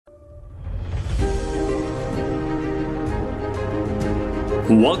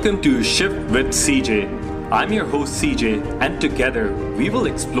Welcome to Shift with CJ. I'm your host CJ, and together we will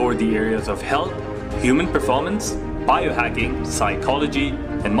explore the areas of health, human performance, biohacking, psychology,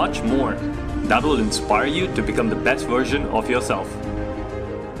 and much more that will inspire you to become the best version of yourself.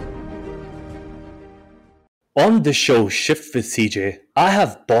 On the show Shift with CJ, I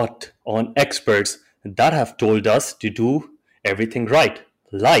have brought on experts that have told us to do everything right,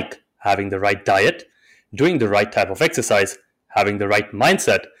 like having the right diet, doing the right type of exercise, having the right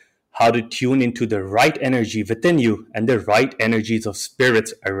mindset, how to tune into the right energy within you and the right energies of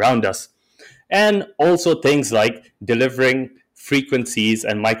spirits around us, and also things like delivering frequencies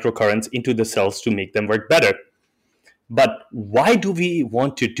and microcurrents into the cells to make them work better. But why do we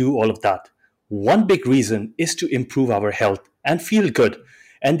want to do all of that? One big reason is to improve our health and feel good.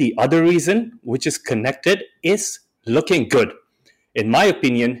 And the other reason, which is connected, is looking good. In my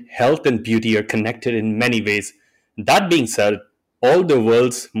opinion, health and beauty are connected in many ways. That being said, all the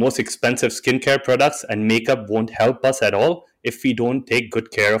world's most expensive skincare products and makeup won't help us at all if we don't take good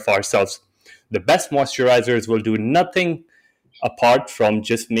care of ourselves. The best moisturizers will do nothing apart from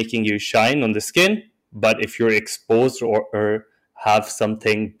just making you shine on the skin. But if you're exposed or have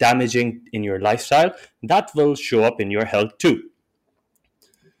something damaging in your lifestyle, that will show up in your health too.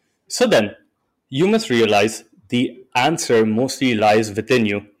 So then, you must realize the answer mostly lies within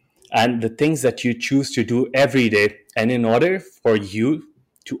you and the things that you choose to do every day. And in order for you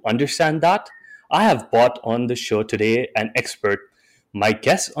to understand that, I have brought on the show today an expert. My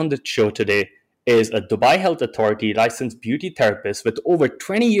guest on the show today is a Dubai Health Authority licensed beauty therapist with over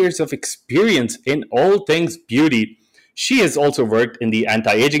 20 years of experience in all things beauty. She has also worked in the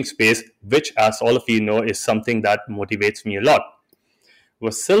anti-aging space, which, as all of you know, is something that motivates me a lot.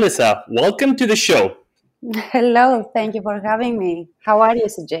 Vasilisa, welcome to the show. Hello, thank you for having me. How are you,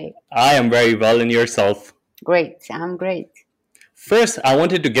 CJ? I am very well, and yourself? Great, I'm great. First, I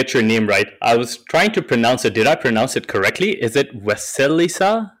wanted to get your name right. I was trying to pronounce it. Did I pronounce it correctly? Is it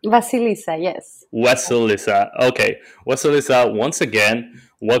Vasilisa? Vasilisa, yes. Vasilisa. Okay. Vasilisa, once again,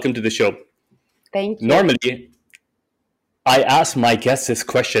 welcome to the show. Thank you. Normally, I ask my guests this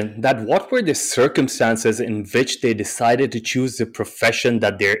question, that what were the circumstances in which they decided to choose the profession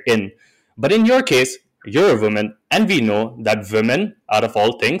that they're in? But in your case, you're a woman, and we know that women, out of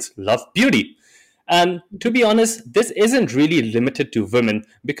all things, love beauty. And to be honest, this isn't really limited to women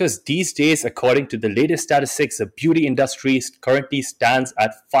because these days, according to the latest statistics, the beauty industry currently stands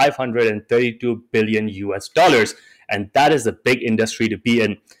at 532 billion US dollars. And that is a big industry to be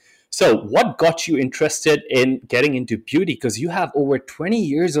in. So what got you interested in getting into beauty? Because you have over 20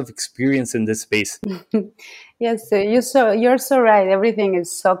 years of experience in this space. Yes, you're so right. Everything is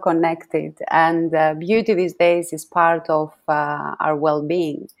so connected. And beauty these days is part of our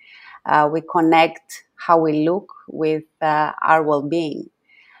well-being. We connect how we look with our well-being.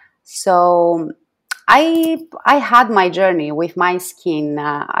 So I had my journey with my skin.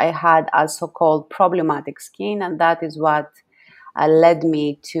 I had a so-called problematic skin, and that is what led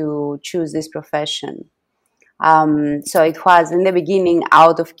me to choose this profession. So it was in the beginning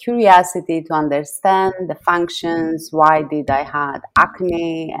out of curiosity to understand the functions. Why did I had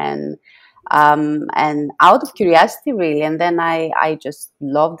acne and out of curiosity really, and then I just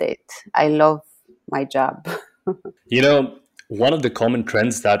loved it. I love my job. You know, one of the common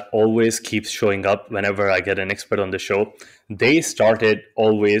trends that always keeps showing up whenever I get an expert on the show, they started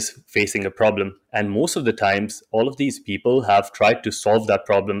always facing a problem. And most of the times, all of these people have tried to solve that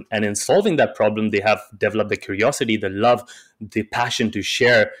problem. And in solving that problem, they have developed the curiosity, the love, the passion to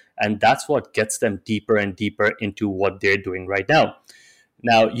share. And that's what gets them deeper and deeper into what they're doing right now.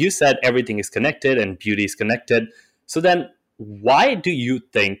 Now, you said everything is connected and beauty is connected. So then why do you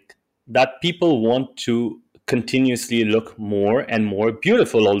think that people want to continuously look more and more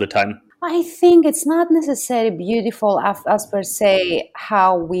beautiful all the time? I think it's not necessarily beautiful as per se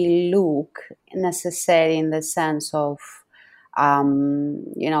how we look, necessarily in the sense of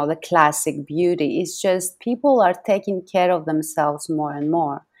the classic beauty. It's just people are taking care of themselves more and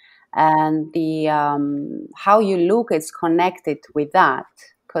more, and the how you look is connected with that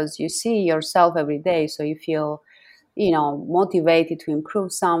because you see yourself every day, so you feel motivated to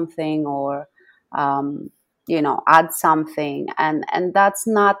improve something or add something, and that's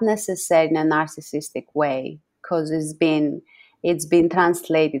not necessarily in a narcissistic way because it's been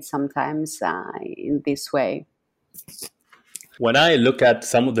translated sometimes in this way. When I look at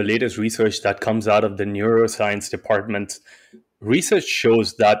some of the latest research that comes out of the neuroscience department, research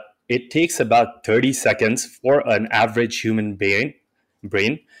shows that it takes about 30 seconds for an average human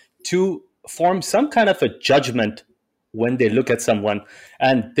brain to form some kind of a judgment when they look at someone.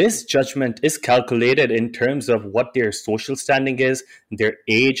 And this judgment is calculated in terms of what their social standing is, their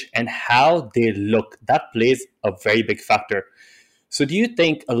age, and how they look. That plays a very big factor. So, do you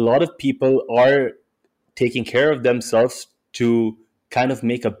think a lot of people are taking care of themselves to kind of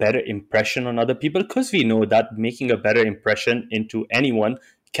make a better impression on other people? Because we know that making a better impression into anyone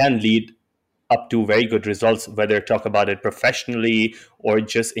can lead up to very good results, whether talk about it professionally or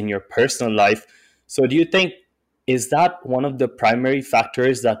just in your personal life. So, do you think is that one of the primary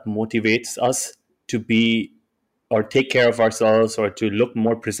factors that motivates us to be or take care of ourselves or to look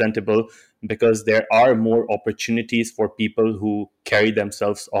more presentable, because there are more opportunities for people who carry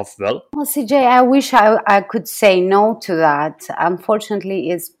themselves off well? Well, CJ, I wish I could say no to that.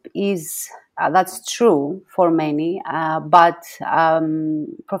 Unfortunately, is that's true for many, but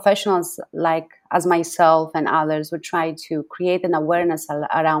professionals like as myself and others would try to create an awareness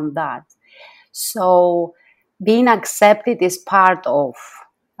around that. So, being accepted is part of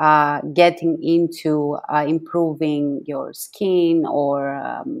getting into improving your skin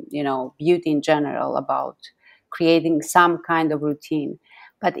or beauty in general, about creating some kind of routine.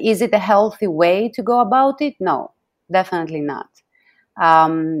 But is it a healthy way to go about it? No, definitely not.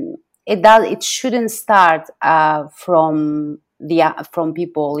 um, it shouldn't start from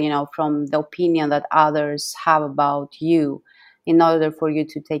people, from the opinion that others have about you, in order for you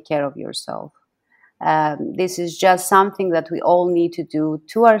to take care of yourself. This is just something that we all need to do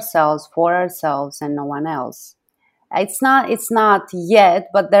to ourselves, for ourselves, and no one else. It's not yet,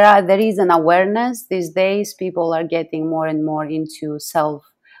 but there is an awareness these days. People are getting more and more into self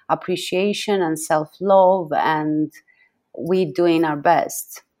appreciation and self love, and we doing our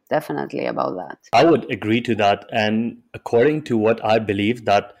best, definitely, about that. I would agree to that. And according to what I believe,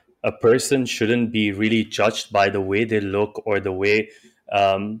 that a person shouldn't be really judged by the way they look or the way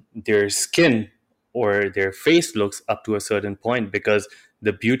their skin or their face looks up to a certain point, because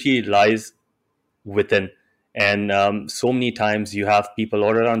the beauty lies within. And so many times you have people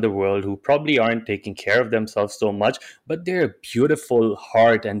all around the world who probably aren't taking care of themselves so much, but they're a beautiful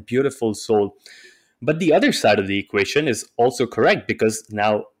heart and beautiful soul. But the other side of the equation is also correct, because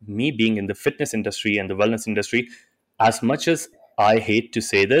now, me being in the fitness industry and the wellness industry, as much as I hate to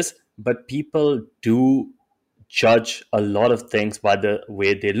say this, but people do judge a lot of things by the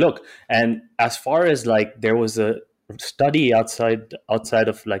way they look. And as far as, like, there was a study outside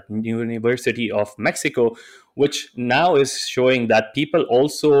of like University of Mexico, which now is showing that people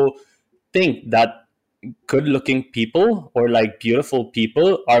also think that good looking people or like beautiful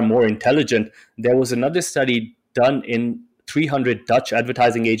people are more intelligent. There was another study done in 300 Dutch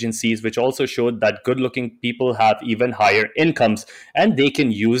advertising agencies, which also showed that good looking people have even higher incomes, and they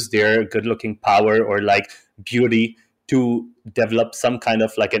can use their good looking power or like beauty to develop some kind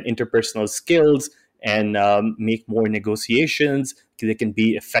of like an interpersonal skills and make more negotiations. They can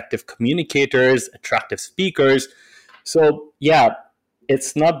be effective communicators, attractive speakers. So, yeah,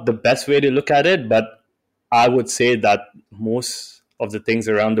 it's not the best way to look at it, but I would say that most of the things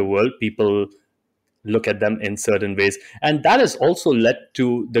around the world, people look at them in certain ways. And that has also led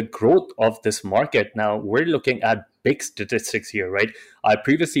to the growth of this market. Now, we're looking at big statistics here, right? I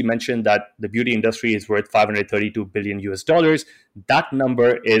previously mentioned that the beauty industry is worth 532 billion US dollars. That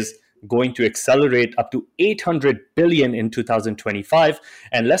number is going to accelerate up to 800 billion in 2025.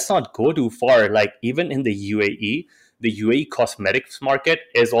 And let's not go too far. Like, even in the UAE cosmetics market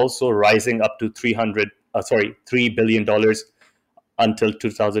is also rising up to 3 billion dollars until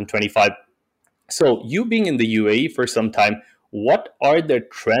 2025. So, you being in the UAE for some time, what are the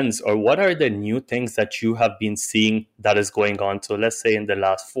trends or what are the new things that you have been seeing that is going on? So, let's say in the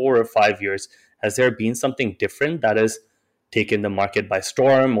last 4 or 5 years, has there been something different that has taken the market by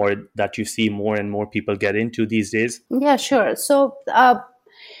storm, or that you see more and more people get into these days? Yeah, sure. So,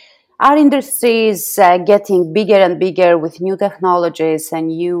 our industry is getting bigger and bigger with new technologies and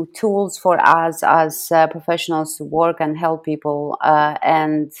new tools for us as professionals to work and help people.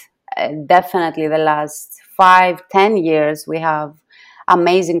 And definitely the last 5, 10 years, we have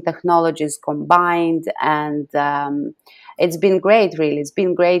amazing technologies combined, and it's been great. Really, it's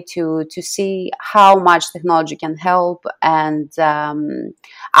been great to see how much technology can help, and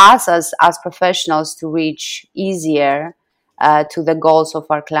us as professionals to reach easier to the goals of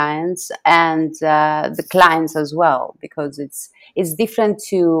our clients, and the clients as well, because it's different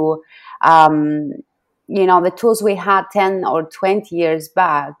to the tools we had 10 or 20 years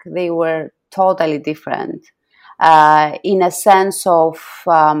back. They were totally different in a sense of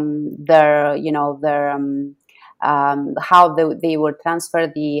how they would transfer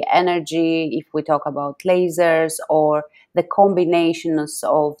the energy, if we talk about lasers, or the combinations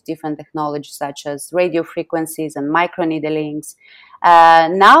of different technologies such as radio frequencies and microneedlings.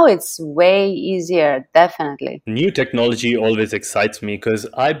 Now it's way easier, definitely. New technology always excites me because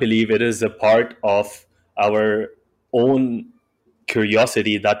I believe it is a part of our own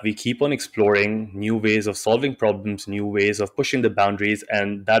curiosity that we keep on exploring new ways of solving problems, new ways of pushing the boundaries,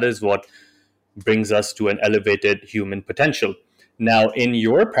 and that is what brings us to an elevated human potential. Now, in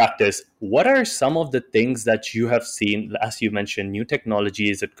your practice, what are some of the things that you have seen? As you mentioned, new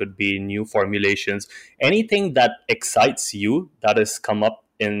technologies, it could be new formulations, anything that excites you that has come up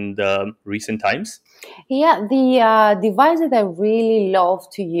in the recent times? Yeah, the device that I really love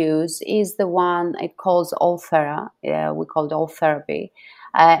to use is the one it calls Ulthera. We call it Ultherapy.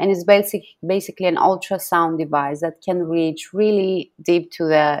 And it's basically an ultrasound device that can reach really deep to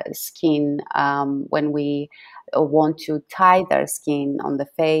the skin when we want to tie their skin on the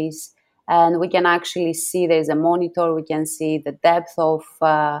face. And we can actually see there's a monitor, we can see the depth of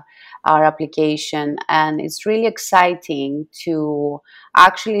our application. And it's really exciting to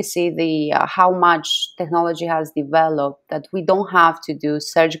actually see the how much technology has developed that we don't have to do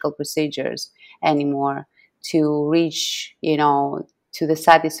surgical procedures anymore to reach, to the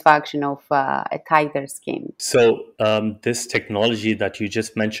satisfaction of a tighter skin. So, this technology that you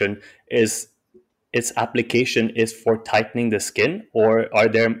just mentioned is its application is for tightening the skin, or are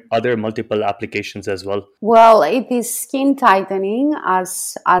there other multiple applications as well? Well, it is skin tightening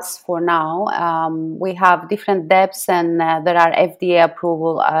as for now. We have different depths, and there are FDA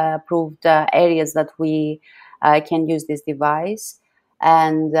approved areas that we can use this device.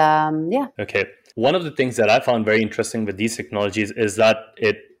 And yeah. Okay. One of the things that I found very interesting with these technologies is that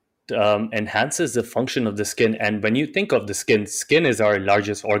it enhances the function of the skin. And when you think of the skin is our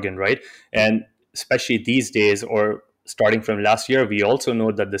largest organ, right? And especially these days, or starting from last year, we also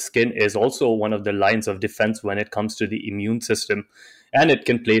know that the skin is also one of the lines of defense when it comes to the immune system. And it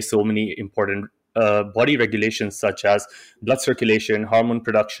can play so many important body regulations, such as blood circulation, hormone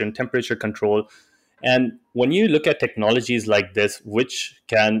production, temperature control. And when you look at technologies like this, which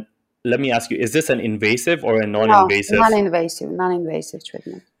can, let me ask you, is this an invasive or a No, non-invasive? non-invasive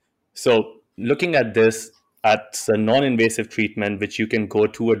treatment. So looking at this as a non-invasive treatment, which you can go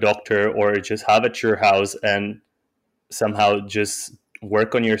to a doctor or just have at your house and somehow just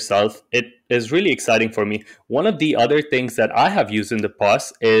work on yourself, it is really exciting for me. One of the other things that I have used in the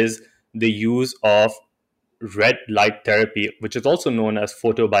past is the use of red light therapy, which is also known as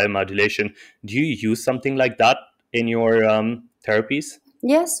photobiomodulation. Do you use something like that in your therapies?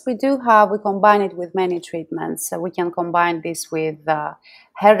 Yes, we do have. We combine it with many treatments. So we can combine this with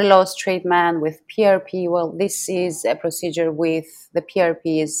hair loss treatment, with PRP. Well, this is a procedure with the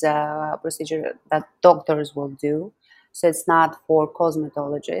PRP is a procedure that doctors will do. So it's not for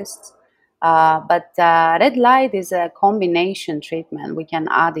cosmetologists. But red light is a combination treatment. We can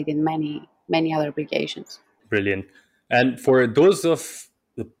add it in many other applications. Brilliant. And for those of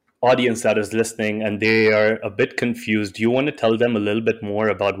the audience that is listening and they are a bit confused, do you want to tell them a little bit more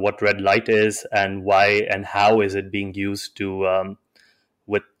about what red light is and why and how is it being used to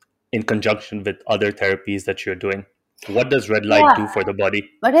with in conjunction with other therapies that you're doing? What does red light do Yeah. for the body?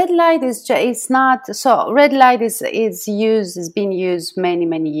 But red light it's not so. Red light is been used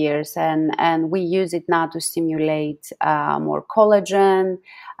many years, and we use it now to stimulate more collagen.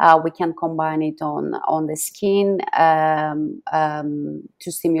 We can combine it on the skin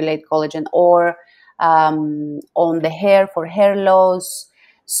to stimulate collagen, or on the hair for hair loss.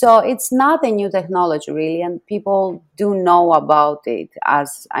 So it's not a new technology really, and people do know about it,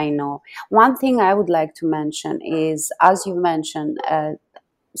 as I know. One thing I would like to mention is, as you mentioned,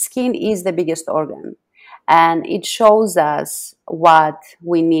 skin is the biggest organ, and it shows us what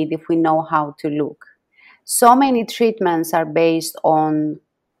we need if we know how to look. So many treatments are based on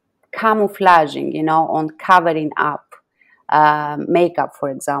camouflaging, on covering up. Makeup, for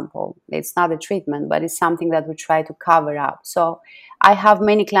example, it's not a treatment, but it's something that we try to cover up. So I have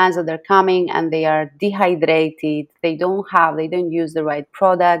many clients that are coming and they are dehydrated. They don't use the right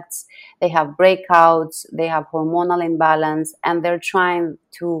products. They have breakouts. They have hormonal imbalance, and they're trying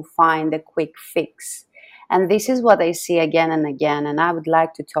to find a quick fix. And this is what I see again and again, and I would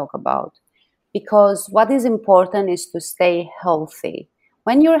like to talk about, because what is important is to stay healthy.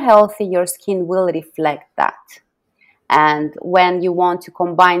 When you're healthy, your skin will reflect that. And when you want to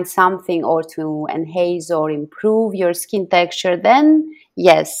combine something or to enhance or improve your skin texture, then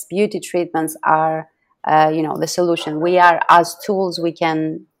yes, beauty treatments are, the solution. We are, as tools, we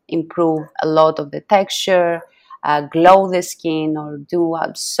can improve a lot of the texture, glow the skin, or do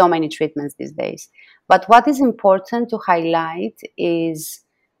so many treatments these days. But what is important to highlight is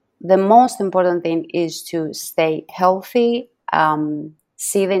the most important thing is to stay healthy.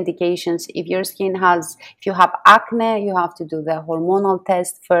 See the indications. If your skin has, if you have acne, you have to do the hormonal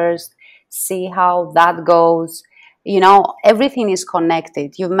test first, see how that goes. Everything is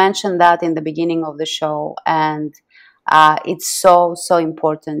connected. You mentioned that in the beginning of the show, and it's so, so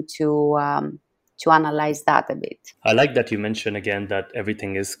important to analyze that a bit. I like that you mentioned again that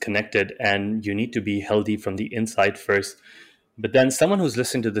everything is connected and you need to be healthy from the inside first. But then someone who's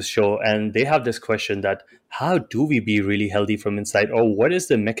listening to this show and they have this question that how do we be really healthy from inside, or what is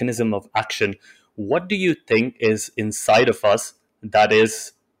the mechanism of action? What do you think is inside of us that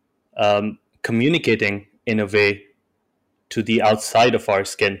is communicating in a way to the outside of our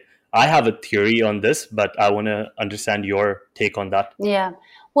skin? I have a theory on this, but I want to understand your take on that. Yeah.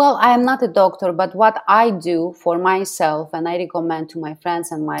 Well, I am not a doctor, but what I do for myself and I recommend to my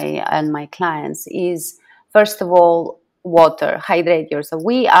friends and my clients is, first of all, water. Hydrate yourself.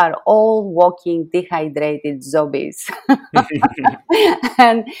 We are all walking dehydrated zombies.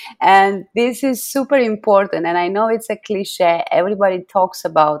 and and this is super important, and I know it's a cliche, everybody talks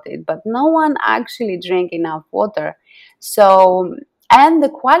about it, but no one actually drink enough water. So, and the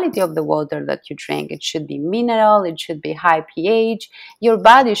quality of the water that you drink, it should be mineral, it should be high pH. Your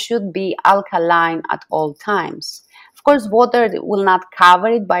body should be alkaline at all times. Of course, water will not cover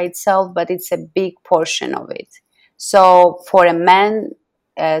it by itself, but it's a big portion of it. So for a man,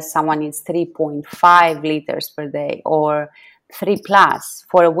 someone needs 3.5 liters per day, or 3 plus.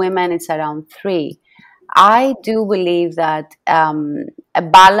 For a woman, it's around 3. I do believe that a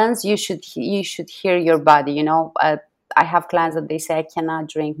balance, you should hear your body. I have clients that they say I cannot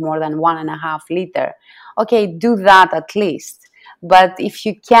drink more than 1.5 liter. Okay, do that at least. But if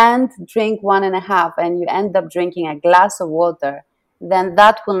you can't drink 1.5 and you end up drinking a glass of water, then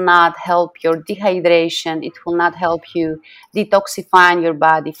that will not help your dehydration. It will not help you detoxifying your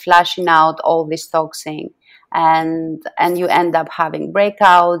body, flushing out all this toxin, and you end up having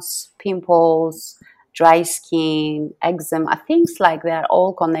breakouts, pimples, dry skin, eczema, things like that,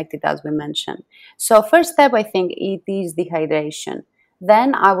 all connected as we mentioned. So first step, I think it is dehydration.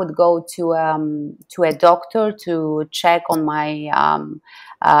 Then I would go to a doctor to check on my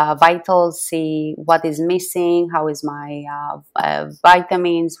vitals, see what is missing, how is my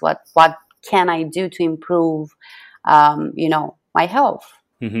vitamins, what can I do to improve, my health.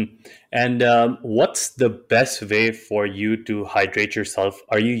 Mm-hmm. And what's the best way for you to hydrate yourself?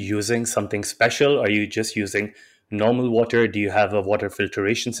 Are you using something special? Are you just using normal water? Do you have a water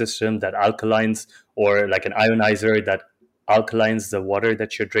filtration system that alkalines, or like an ionizer that alkalines the water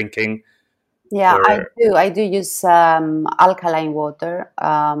that you're drinking? Yeah, I Or do. I do use alkaline water,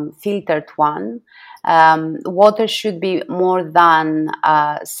 filtered one. Water should be more than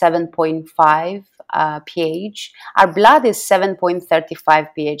 7.5 pH. Our blood is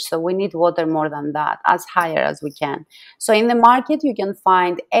 7.35 pH, so we need water more than that, as higher as we can. So in the market, you can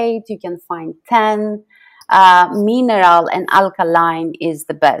find 8, you can find 10. Mineral and alkaline is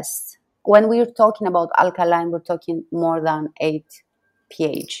the best. When we're talking about alkaline, we're talking more than 8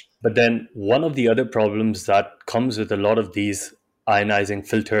 pH. but then one of the other problems that comes with a lot of these ionizing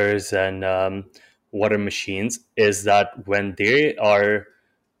filters and water machines is that when they are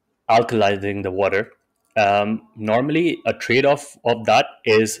alkalizing the water, normally a trade-off of that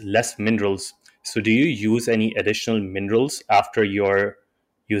is less minerals. So do you use any additional minerals after you're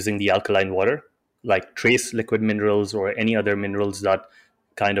using the alkaline water, like trace liquid minerals or any other minerals that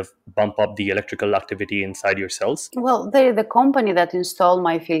kind of bump up the electrical activity inside your cells? Well, the company that installed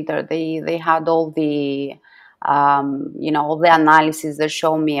my filter, they had all the all the analysis that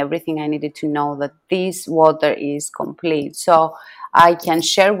showed me everything I needed to know that this water is complete. So I can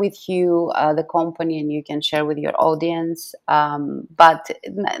share with you the company, and you can share with your audience. But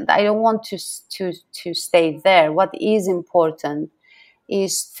I don't want to stay there. What is important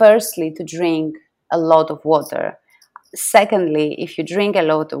is firstly to drink a lot of water. Secondly, if you drink a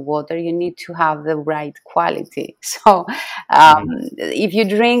lot of water, you need to have the right quality. So if you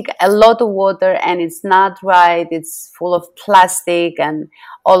drink a lot of water and it's not right, it's full of plastic and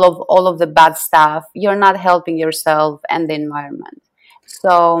all of the bad stuff, you're not helping yourself and the environment.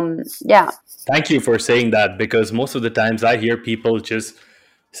 So yeah. Thank you for saying that, because most of the times I hear people just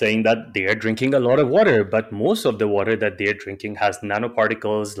saying that they are drinking a lot of water, but most of the water that they're drinking has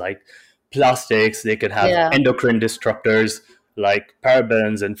nanoparticles like plastics. They could have Yeah. endocrine disruptors like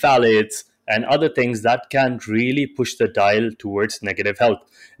parabens and phthalates and other things that can really push the dial towards negative health.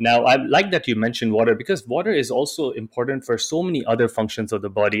 Now, I like that you mentioned water, because water is also important for so many other functions of the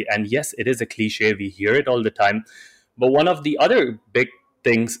body. And yes, it is a cliche, we hear it all the time. But one of the other big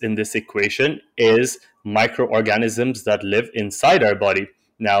things in this equation is microorganisms that live inside our body.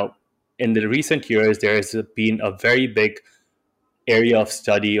 Now, in the recent years, there has been a very big area of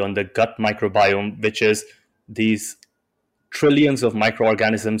study on the gut microbiome, which is these trillions of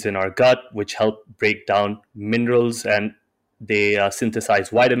microorganisms in our gut, which help break down minerals and they synthesize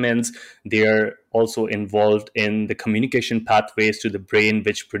vitamins. They are also involved in the communication pathways to the brain,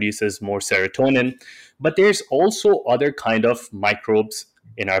 which produces more serotonin. But there's also other kind of microbes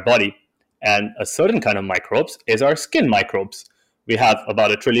in our body. And a certain kind of microbes is our skin microbes. We have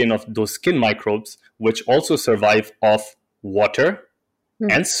about a trillion of those skin microbes, which also survive off water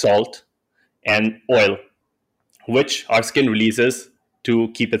and salt and oil, which our skin releases to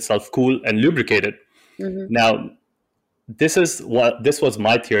keep itself cool and lubricated. Mm-hmm. Now, this was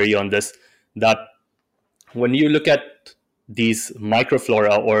my theory on this, that when you look at these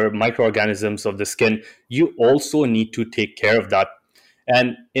microflora or microorganisms of the skin, you also need to take care of that.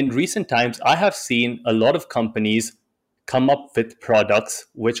 And in recent times, I have seen a lot of companies come up with products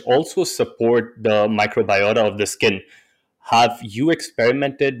which also support the microbiota of the skin. Have you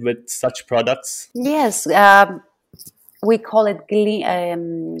experimented with such products? Yes, we call it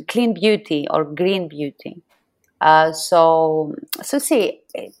clean beauty or green beauty. So see,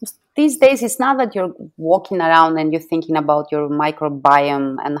 these days it's not that you're walking around and you're thinking about your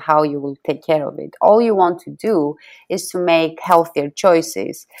microbiome and how you will take care of it. All you want to do is to make healthier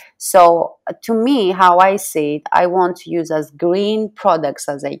choices. So to me, how I see it, I want to use as green products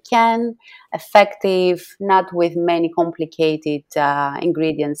as I can, effective, not with many complicated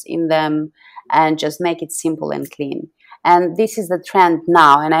ingredients in them, and just make it simple and clean. And this is the trend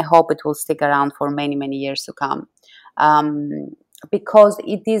now, and I hope it will stick around for many, many years to come. Because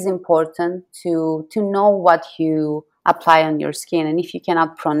it is important to know what you apply on your skin. And if you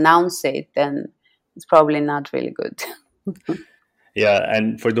cannot pronounce it, then it's probably not really good. Yeah,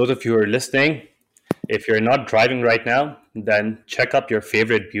 and for those of you who are listening, if you're not driving right now, then check up your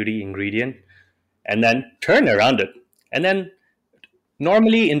favorite beauty ingredient and then turn around it. And then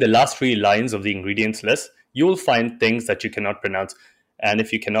normally in the last three lines of the ingredients list, you will find things that you cannot pronounce. And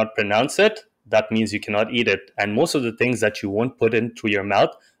if you cannot pronounce it, that means you cannot eat it. And most of the things that you won't put in through your mouth,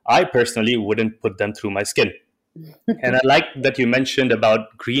 I personally wouldn't put them through my skin. And I like that you mentioned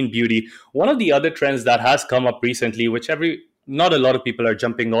about green beauty. One of the other trends that has come up recently, which not a lot of people are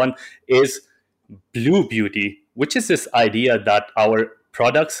jumping on, is blue beauty, which is this idea that our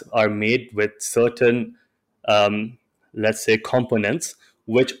products are made with certain, let's say, components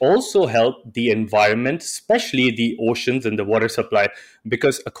which also help the environment, especially the oceans and the water supply.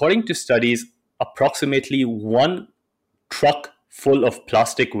 Because according to studies, approximately one truck full of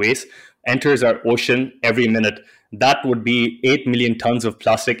plastic waste enters our ocean every minute. That would be 8 million tons of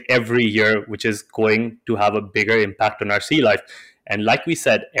plastic every year, which is going to have a bigger impact on our sea life. And like we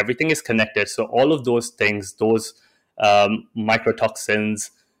said, everything is connected. So all of those things, those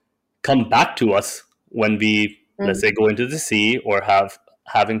microtoxins, come back to us when we, let's say, go into the sea or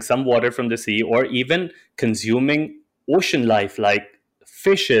having some water from the sea, or even consuming ocean life like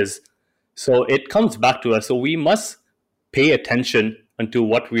fishes. So it comes back to us. So we must pay attention to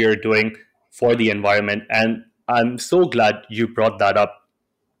what we are doing for the environment. And I'm so glad you brought that up.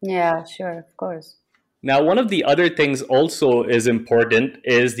 Yeah, sure, of course. Now, one of the other things also is important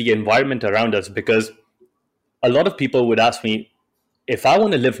is the environment around us, because a lot of people would ask me, if I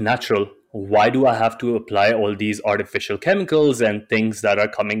want to live natural, why do I have to apply all these artificial chemicals and things that are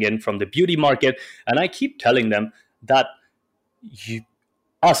coming in from the beauty market? And I keep telling them that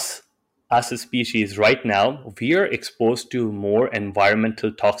us as a species right now, we are exposed to more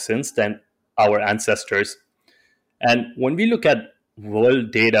environmental toxins than our ancestors. And when we look at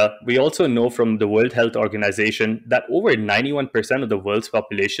world data, we also know from the World Health Organization that over 91% of the world's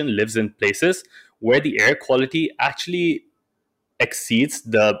population lives in places where the air quality actually exceeds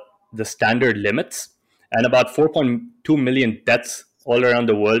the standard limits. And about 4.2 million deaths all around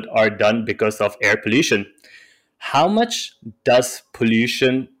the world are done because of air pollution. How much does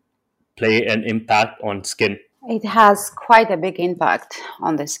pollution play an impact on skin? It has quite a big impact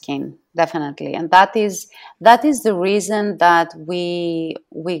on the skin, definitely, and that is the reason that we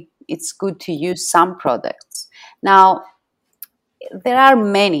it's good to use some products. Now, there are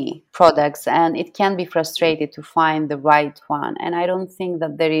many products, and it can be frustrating to find the right one. And I don't think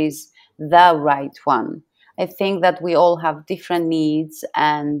that there is the right one. I think that we all have different needs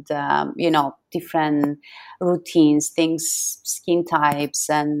and different routines, things, skin types,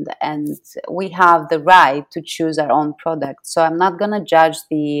 and we have the right to choose our own product. So I'm not gonna judge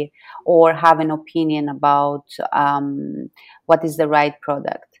or have an opinion about what is the right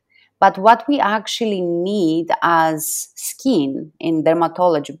product. But what we actually need as skin in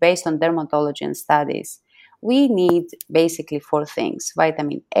dermatology, based on dermatology and studies, we need basically four things: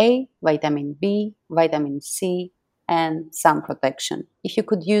 vitamin A, vitamin B, vitamin C, and sun protection. If you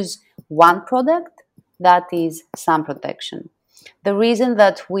could use one product, that is sun protection. The reason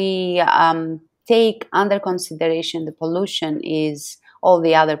that we take under consideration the pollution is all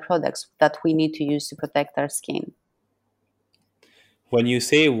the other products that we need to use to protect our skin. When you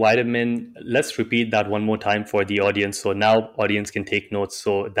say vitamin, let's repeat that one more time for the audience. So now audience can take notes.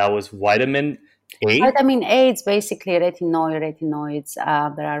 So that was vitamin A. Vitamin A is basically retinoids.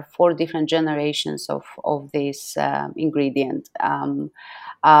 There are four different generations of this ingredient.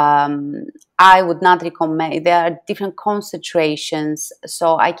 I would not recommend, there are different concentrations,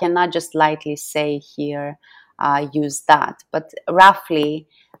 so I cannot just lightly say here, use that. But roughly,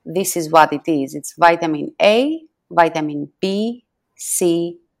 this is what it is. It's vitamin A, vitamin B,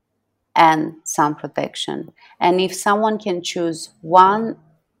 C, and sun protection. And if someone can choose one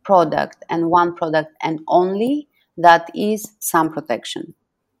product and only, that is sun protection.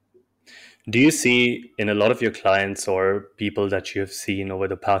 Do you see in a lot of your clients or people that you have seen over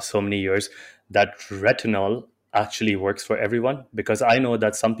the past so many years that retinol actually works for everyone? Because I know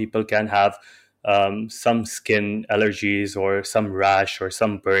that some people can have some skin allergies or some rash or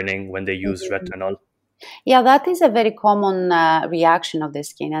some burning when they use retinol. Yeah, that is a very common reaction of the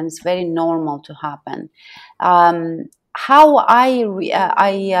skin, and it's very normal to happen. How I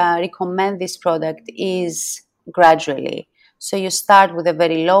recommend this product is gradually. So you start with a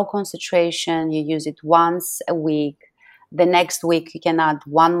very low concentration, you use it once a week. The next week you can add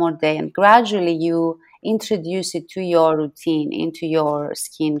one more day, and gradually you introduce it to your routine, into your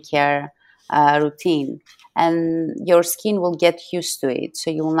skincare routine, and your skin will get used to it,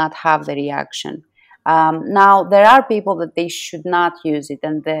 so you will not have the reaction. Now, there are people that they should not use it,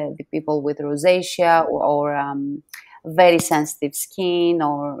 and the people with rosacea or very sensitive skin,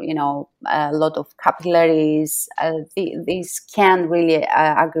 or a lot of capillaries, these can really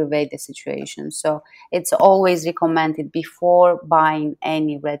aggravate the situation. So it's always recommended before buying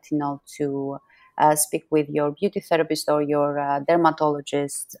any retinol to speak with your beauty therapist or your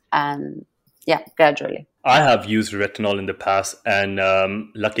dermatologist, and yeah, gradually. I have used retinol in the past, and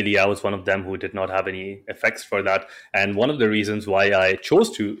luckily I was one of them who did not have any effects for that. And one of the reasons why I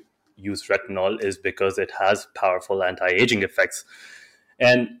chose to use retinol is because it has powerful anti-aging effects.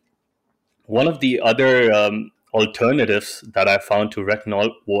 And one of the other alternatives that I found to retinol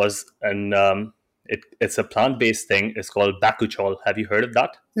was it's a plant-based thing. It's called bakuchiol. Have you heard of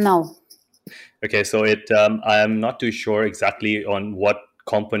that? No. Okay, so I am not too sure exactly on what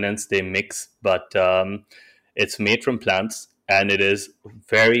components they mix, but it's made from plants, and it is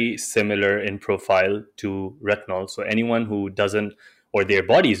very similar in profile to retinol. So anyone who doesn't, or their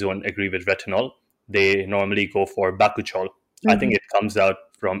bodies don't agree with retinol, they normally go for bakuchiol. I think it comes out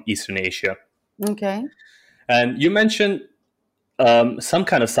from Eastern Asia. Okay. And you mentioned some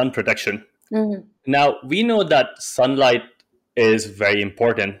kind of sun protection. Now, we know that sunlight is very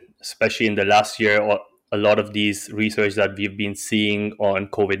important, especially in the last year, or a lot of these research that we've been seeing on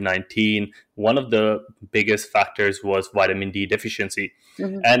COVID-19. One of the biggest factors was vitamin D deficiency.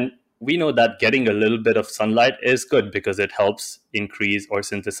 And we know that getting a little bit of sunlight is good because it helps increase or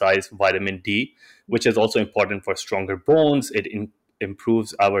synthesize vitamin D, which is also important for stronger bones. It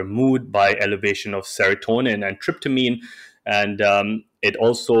improves our mood by elevation of serotonin and tryptamine. And it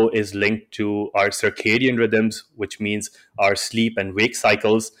also is linked to our circadian rhythms, which means our sleep and wake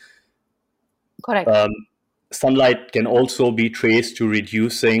cycles. Correct. Sunlight can also be traced to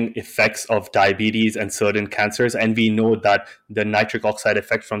reducing effects of diabetes and certain cancers. And we know that the nitric oxide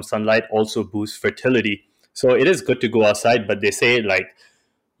effect from sunlight also boosts fertility. So it is good to go outside, but they say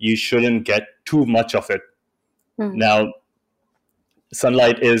you shouldn't get too much of it. Now,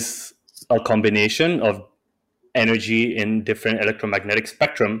 sunlight is a combination of energy in different electromagnetic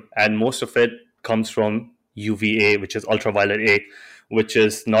spectrum, and most of it comes from UVA, which is ultraviolet A, which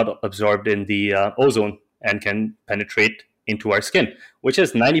is not absorbed in the ozone and can penetrate into our skin, which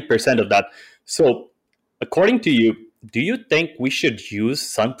is 90% of that. So according to you, do you think we should use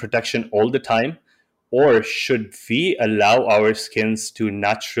sun protection all the time, or should we allow our skins to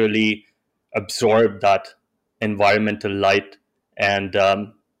naturally absorb that environmental light and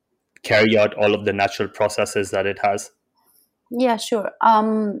carry out all of the natural processes that it has? Yeah, sure.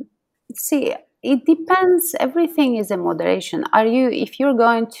 See, it depends. Everything is in moderation. If you're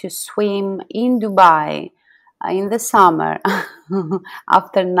going to swim in Dubai in the summer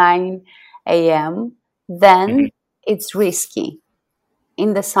after 9 a.m., then it's risky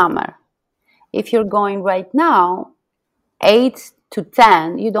in the summer. If you're going right now, 8 to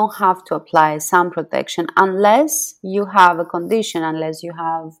 10, you don't have to apply sun protection unless you have a condition, unless you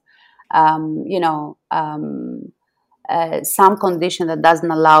have you know, some condition that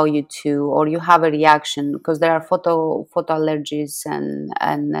doesn't allow you to, or you have a reaction, because there are photo allergies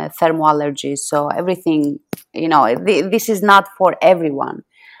and thermo allergies. So everything, you know, this is not for everyone.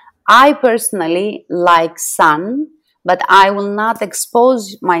 I personally like sun, but I will not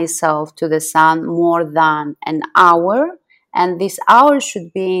expose myself to the sun more than an hour, and this hour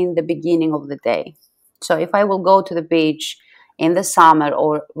should be in the beginning of the day. So if I will go to the beach in the summer,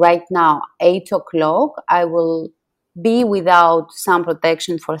 or right now 8 o'clock, I will be without sun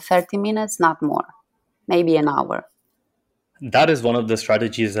protection for 30 minutes, not more, maybe an hour. That is one of the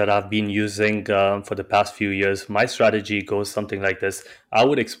strategies that I've been using for the past few years. My strategy goes something like this: I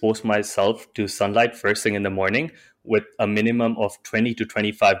would expose myself to sunlight first thing in the morning with a minimum of 20 to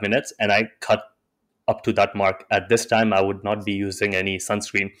 25 minutes, and I cut up to that mark. At this time, I would not be using any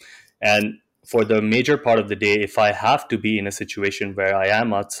sunscreen. And for the major part of the day, if I have to be in a situation where I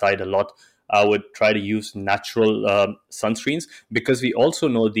am outside a lot, I would try to use natural sunscreens, because we also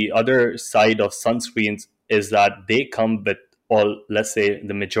know the other side of sunscreens is that they come with, or let's say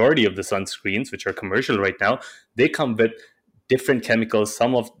the majority of the sunscreens, which are commercial right now, they come with different chemicals.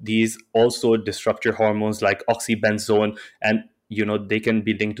 Some of these also disrupt your hormones, like oxybenzone, and they can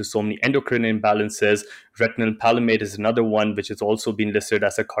be linked to so many endocrine imbalances. Retinol palmate is another one which has also been listed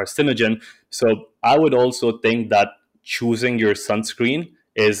as a carcinogen. So I would also think that choosing your sunscreen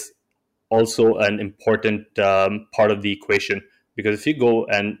is also an important part of the equation, because if you go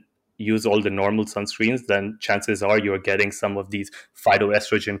and use all the normal sunscreens, then chances are you're getting some of these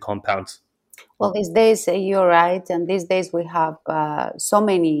phytoestrogen compounds. Well, these days, you're right. And these days we have so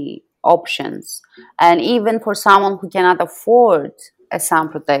many options. And even for someone who cannot afford a sun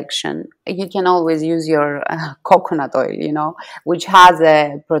protection, you can always use your coconut oil, which has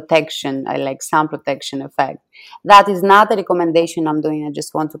a protection, like sun protection effect. That is not a recommendation I'm doing. I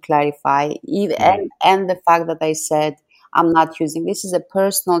just want to clarify. And the fact that I said I'm not using, this is a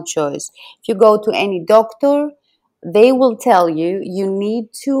personal choice. If you go to any doctor, they will tell you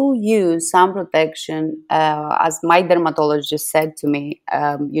need to use sun protection. As my dermatologist said to me,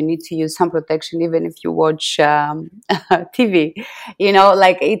 you need to use sun protection even if you watch TV.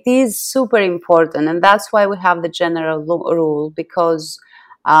 Like, it is super important. And that's why we have the general rule, because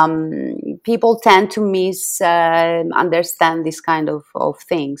people tend to understand this kind of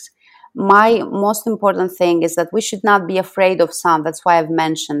things. My most important thing is that we should not be afraid of sun. That's why I've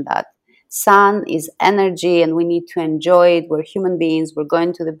mentioned that. Sun is energy and we need to enjoy it. We're human beings. We're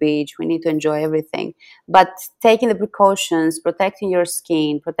going to the beach. We need to enjoy everything. But taking the precautions, protecting your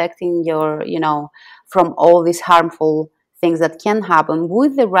skin, protecting your, from all these harmful things that can happen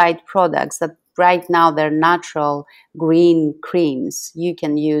with the right products that right now they're natural green creams you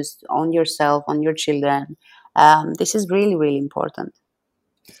can use on yourself, on your children. This is really, really important.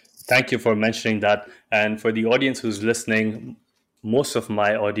 Thank you for mentioning that. And for the audience who's listening, most of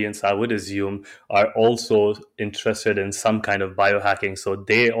my audience, I would assume, are also interested in some kind of biohacking. So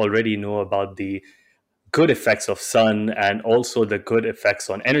they already know about the good effects of sun and also the good effects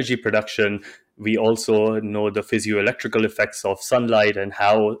on energy production. We also know the physioelectrical effects of sunlight and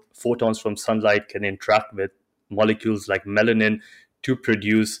how photons from sunlight can interact with molecules like melanin to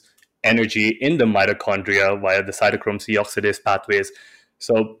produce energy in the mitochondria via the cytochrome C oxidase pathways.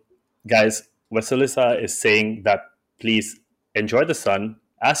 So, guys, Vasilisa is saying that please enjoy the sun.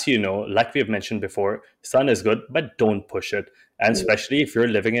 As you know, like we have mentioned before, sun is good, but don't push it. And especially if you're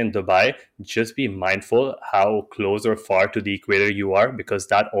living in Dubai, just be mindful how close or far to the equator you are, because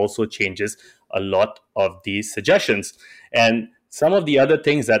that also changes a lot of these suggestions. And some of the other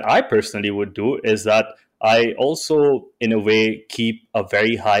things that I personally would do is that I also, in a way, keep a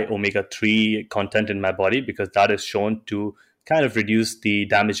very high omega-3 content in my body, because that is shown to kind of reduce the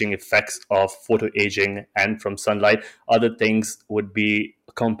damaging effects of photoaging and from sunlight. Other things would be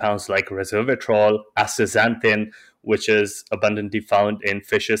compounds like resveratrol, astaxanthin, which is abundantly found in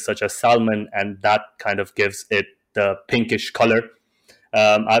fishes such as salmon, and that kind of gives it the pinkish color.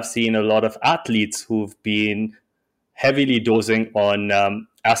 I've seen a lot of athletes who've been heavily dosing on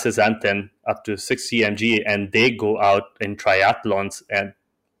astaxanthin up to 60 mg, and they go out in triathlons and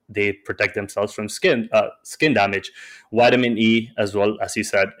they protect themselves from skin damage. Vitamin E, as well, as you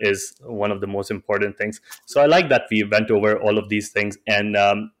said, is one of the most important things. So I like that we went over all of these things. And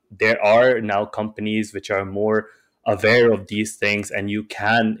there are now companies which are more aware of these things. And you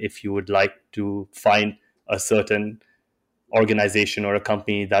can, if you would like to find a certain organization or a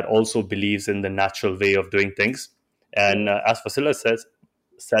company that also believes in the natural way of doing things. And as Vasila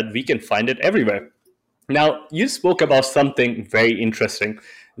said, we can find it everywhere. Now, you spoke about something very interesting,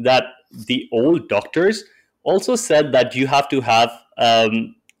 that the old doctors also said that you have to have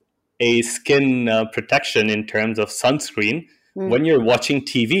a skin protection in terms of sunscreen Mm. when you're watching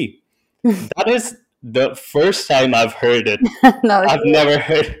TV. That is the first time I've heard it. No, I've never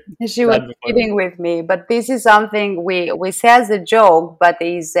heard she was that before. kidding with me, but this is something we say as a joke, but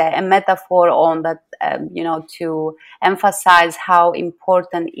is a metaphor on that, to emphasize how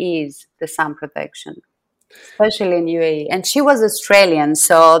important is the sun protection, especially in UAE. And she was Australian,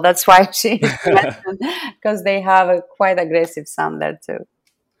 so that's why she mentioned, because they have a quite aggressive sun there too.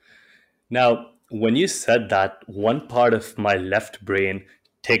 Now, when you said that, one part of my left brain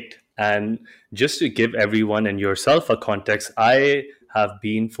ticked. And just to give everyone and yourself a context, I have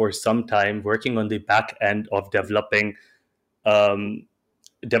been for some time working on the back end of um,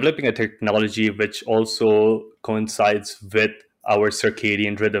 developing a technology which also coincides with our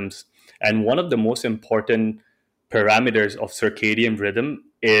circadian rhythms. And one of the most important parameters of circadian rhythm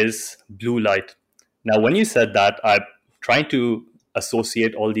is blue light. Now, when you said that, I'm trying to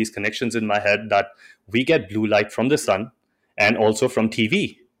associate all these connections in my head that we get blue light from the sun and also from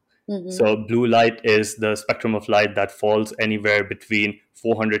TV. Mm-hmm. So, blue light is the spectrum of light that falls anywhere between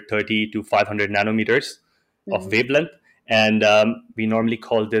 430 to 500 nanometers of Mm-hmm. wavelength. And we normally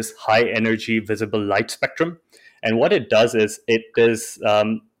call this high energy visible light spectrum. And what it does is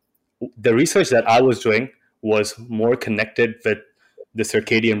the research that I was doing was more connected with the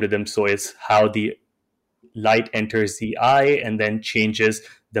circadian rhythm. So it's how the light enters the eye and then changes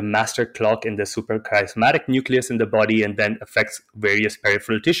the master clock in the suprachiasmatic nucleus in the body and then affects various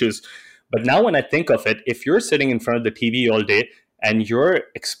peripheral tissues. But now, when I think of it, if you're sitting in front of the TV all day and you're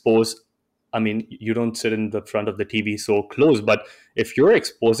exposed, I mean, you don't sit in the front of the TV so close, but if you're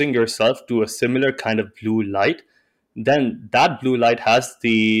exposing yourself to a similar kind of blue light, then that blue light has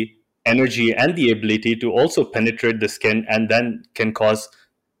the energy and the ability to also penetrate the skin and then can cause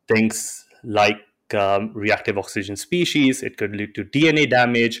things like reactive oxygen species. It could lead to DNA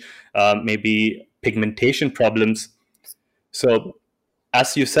damage, maybe pigmentation problems. So,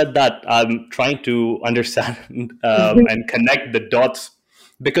 as you said that, I'm trying to understand and connect the dots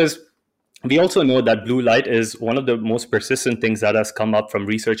because we also know that blue light is one of the most persistent things that has come up from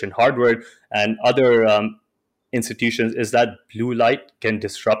research in Harvard and other institutions is that blue light can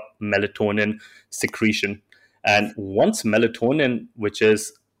disrupt melatonin secretion. And once melatonin, which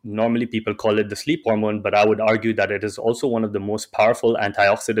is normally people call it the sleep hormone, but I would argue that it is also one of the most powerful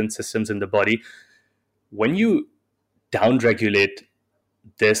antioxidant systems in the body. When you downregulate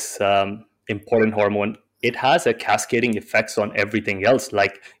this important hormone, it has a cascading effects on everything else.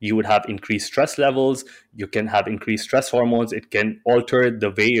 Like you would have increased stress levels, you can have increased stress hormones, it can alter the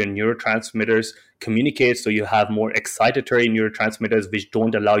way your neurotransmitters communicate. So you have more excitatory neurotransmitters which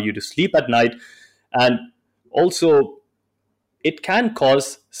don't allow you to sleep at night. And also, it can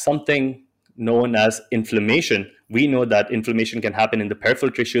cause something known as inflammation. We know that inflammation can happen in the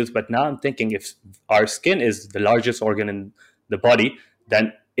peripheral tissues, but now I'm thinking if our skin is the largest organ in the body,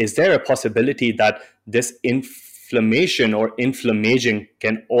 then is there a possibility that this inflammation or inflammaging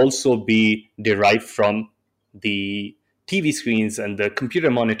can also be derived from the TV screens and the computer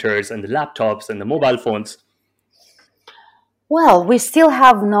monitors and the laptops and the mobile phones? Well, we still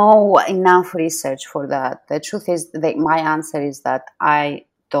have no enough research for that. The truth is that my answer is that I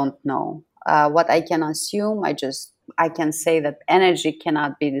don't know. What I can assume, I can say that energy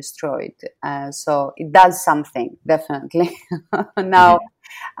cannot be destroyed. So it does something, definitely. Now,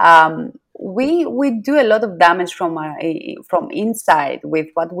 we do a lot of damage from inside with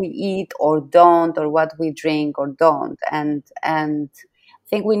what we eat or don't, or what we drink or don't, and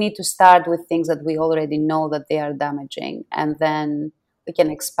I think we need to start with things that we already know that they are damaging, and then we can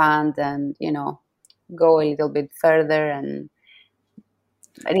expand and go a little bit further and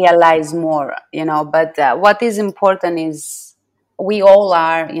realize more. But what is important is we all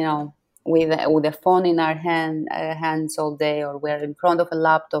are with a phone in our hands all day, or we're in front of a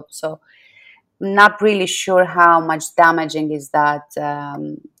laptop. So not really sure how much damaging is that,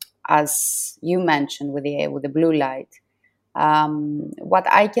 as you mentioned with the blue light. What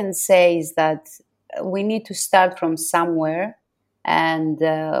I can say is that we need to start from somewhere, and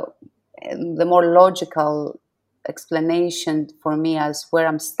the more logical explanation for me as where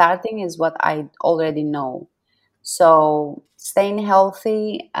I'm starting is what I already know. So staying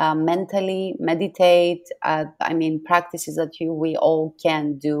healthy, mentally, meditate. Practices that we all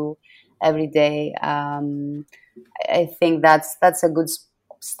can do every day. I think that's a good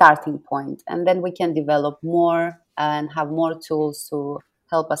starting point, and then we can develop more and have more tools to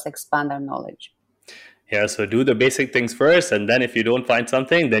help us expand our knowledge. Yeah, so do the basic things first, and then if you don't find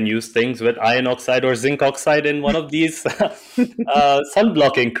something, then use things with iron oxide or zinc oxide in one of these sun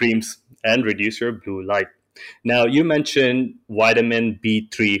blocking creams and reduce your blue light. Now, you mentioned vitamin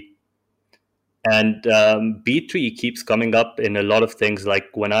B3. And B3 keeps coming up in a lot of things. Like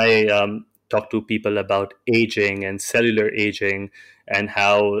when I talk to people about aging and cellular aging and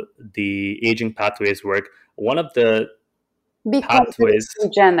how the aging pathways work, one of the B complex pathways,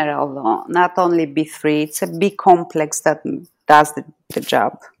 in general, though, not only B3. It's a B complex that does the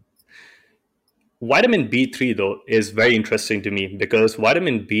job. vitamin B3, though, is very interesting to me because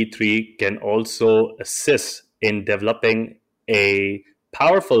vitamin B3 can also assist in developing a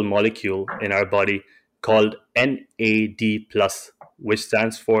powerful molecule in our body called NAD, which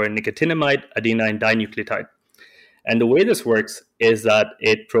stands for nicotinamide adenine dinucleotide. And the way this works is that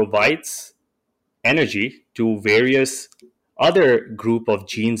it provides energy to various other group of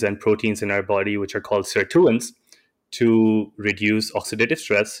genes and proteins in our body, which are called sirtuins, to reduce oxidative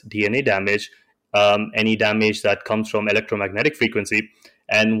stress, DNA damage, any damage that comes from electromagnetic frequency.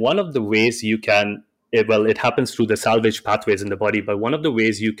 And one of the ways you can, it happens through the salvage pathways in the body, but one of the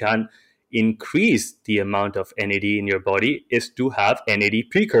ways you can increase the amount of NAD in your body is to have NAD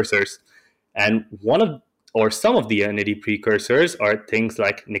precursors. And one of or some of the NAD precursors are things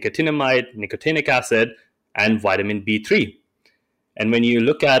like nicotinamide, nicotinic acid, and vitamin B3. And when you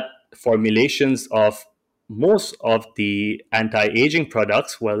look at formulations of most of the anti-aging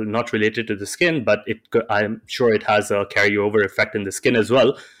products, well, not related to the skin, but I'm sure it has a carryover effect in the skin as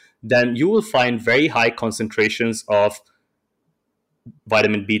well, then you will find very high concentrations of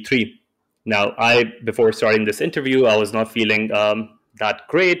vitamin B3. Now, before starting this interview, I was not feeling that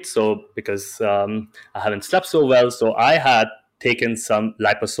great. So, because I haven't slept so well, so I had taken some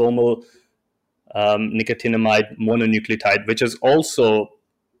liposomal nicotinamide mononucleotide, which is also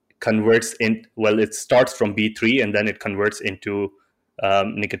converts in, well, it starts from B3 and then it converts into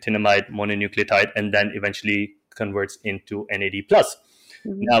nicotinamide mononucleotide and then eventually converts into NAD+.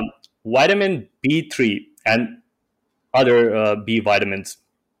 Mhm. Now, vitamin B3 and other B vitamins,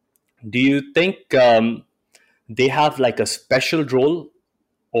 do you think they have like a special role,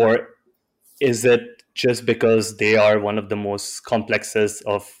 or is it just because they are one of the most complexes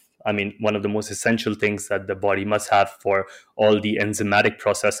of, I mean, one of the most essential things that the body must have for all the enzymatic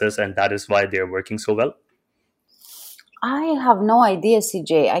processes, and that is why they're working so well? I have no idea,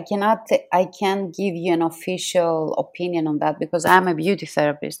 CJ. I can't give you an official opinion on that because I'm a beauty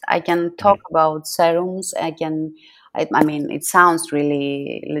therapist. I can talk Mhm. about serums. I mean, it sounds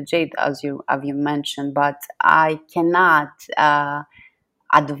really legit as you mentioned, but I cannot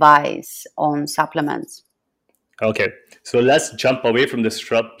advise on supplements. Okay, so let's jump away from the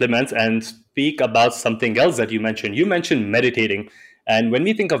supplements and speak about something else that you mentioned. You mentioned meditating. And when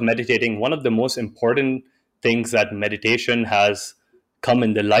we think of meditating, one of the most important things that meditation has come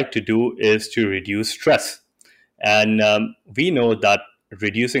in the light to do is to reduce stress. And we know that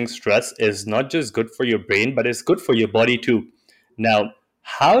reducing stress is not just good for your brain, but it's good for your body too. Now,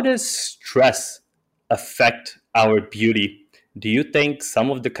 how does stress affect our beauty? Do you think some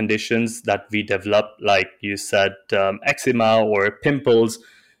of the conditions that we develop, like you said, eczema or pimples,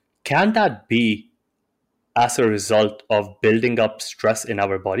 can that be as a result of building up stress in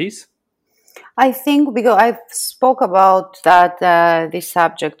our bodies? I think because I've spoke about that this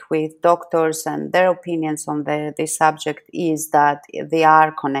subject with doctors and their opinions on this subject is that they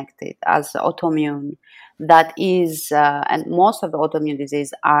are connected as autoimmune. That is, and most of the autoimmune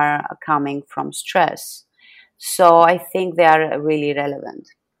disease are coming from stress. So I think they are really relevant.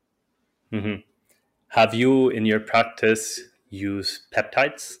 Mhm. Have you, in your practice, used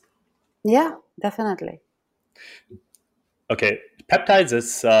peptides? Yeah, definitely. Okay, peptides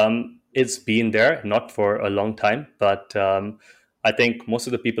is it's been there not for a long time, but I think most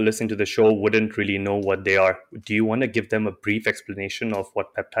of the people listening to the show wouldn't really know what they are. Do you want to give them a brief explanation of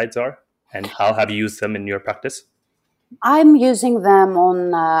what peptides are and how have you used them in your practice? I'm using them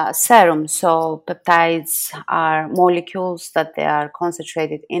on serum. So peptides are molecules that they are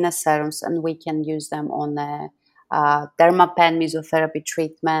concentrated in a serums, and we can use them on dermapen mesotherapy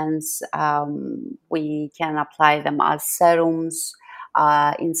treatments. We can apply them as serums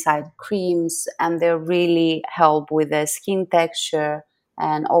inside creams, and they really help with the skin texture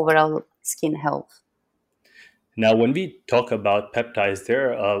and overall skin health. Now, when we talk about peptides,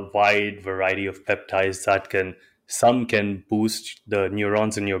 there are a wide variety of peptides that some can boost the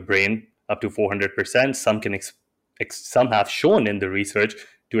neurons in your brain up to 400%. Some have shown in the research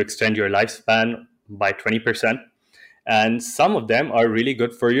to extend your lifespan by 20%. And some of them are really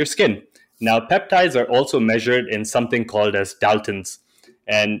good for your skin. Now, peptides are also measured in something called as Daltons.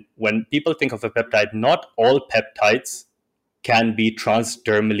 And when people think of a peptide, not all peptides can be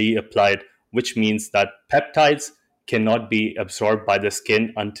transdermally applied, which means that peptides cannot be absorbed by the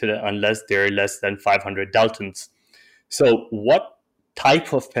skin unless they're less than 500 Daltons. So, what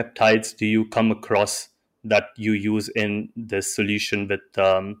type of peptides do you come across that you use in this solution with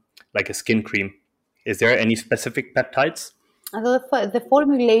like a skin cream? Is there any specific peptides? The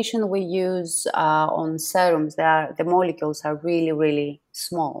formulation we use on serums, the molecules are really, really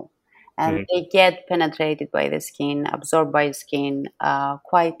small, and Mhm. they get penetrated by the skin, absorbed by skin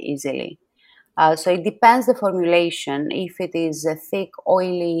quite easily. So it depends the formulation. If it is a thick,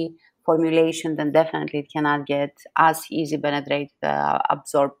 oily formulation, then definitely it cannot get as easy penetrated,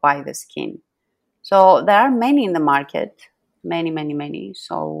 absorbed by the skin. So there are many in the market, many, many, many.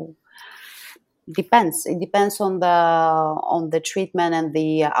 So depends. It depends on the treatment and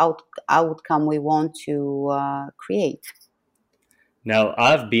the outcome we want to create. Now,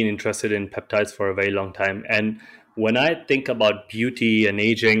 I've been interested in peptides for a very long time. And when I think about beauty and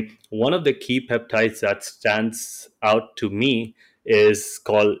aging, one of the key peptides that stands out to me is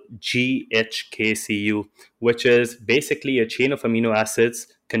called GHKCU, which is basically a chain of amino acids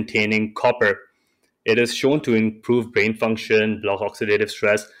containing copper. It is shown to improve brain function, block oxidative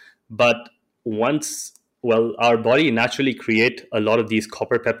stress, but our body naturally create a lot of these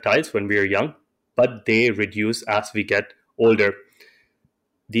copper peptides when we are young, but they reduce as we get older.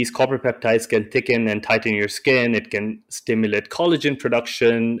 These copper peptides can thicken and tighten your skin. It can stimulate collagen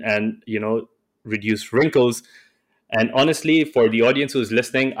production and, reduce wrinkles. And honestly, for the audience who's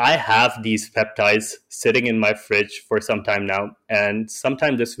listening, I have these peptides sitting in my fridge for some time now. And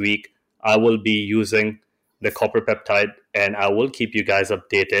sometime this week, I will be using the copper peptide, and I will keep you guys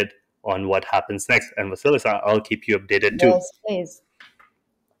updated on what happens next. And Vasilis, I'll keep you updated too. Yes, please.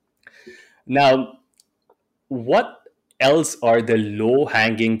 Now, what else are the low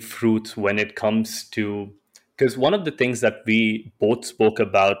hanging fruits when it comes to, because one of the things that we both spoke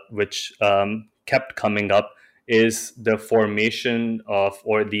about, which kept coming up, is the formation of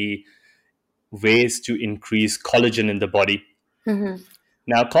or the ways to increase collagen in the body. Mm-hmm.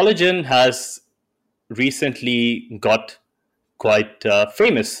 Now, collagen has recently got quite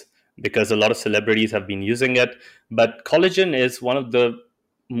famous because a lot of celebrities have been using it. But collagen is one of the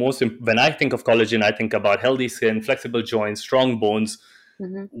when I think of collagen, I think about healthy skin, flexible joints, strong bones.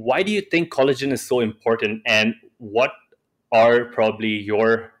 Mm-hmm. Why do you think collagen is so important? And what are probably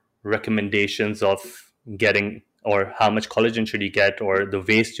your recommendations of getting, or how much collagen should you get, or the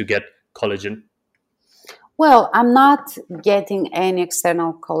ways to get collagen? Well, I'm not getting any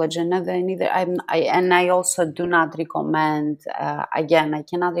external collagen neither. And I also do not recommend. Again, I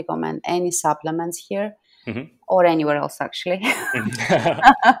cannot recommend any supplements here Mhm. or anywhere else, actually.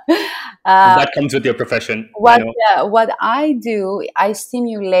 That comes with your profession, I know. What I do, I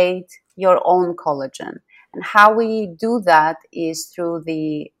stimulate your own collagen, and how we do that is through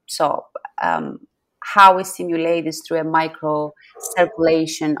how we stimulate is through a micro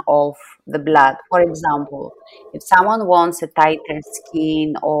circulation of the blood. For example, if someone wants a tighter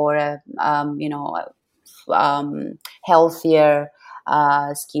skin or healthier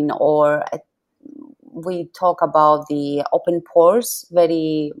skin, or we talk about the open pores,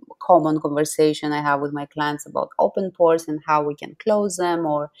 very common conversation I have with my clients about open pores and how we can close them,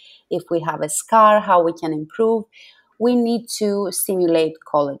 or if we have a scar, how we can improve. We need to stimulate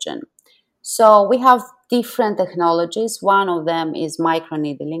collagen. So we have different technologies. One of them is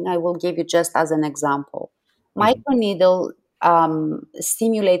microneedling. I will give you just as an example. Microneedle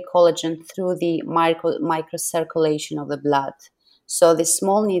stimulate collagen through the microcirculation of the blood. So the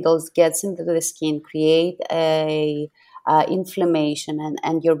small needles gets into the skin, create a inflammation,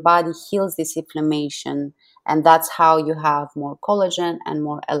 and your body heals this inflammation, and that's how you have more collagen and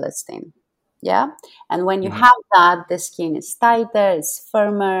more elastin. Yeah, and when you Mhm. have that, the skin is tighter, it's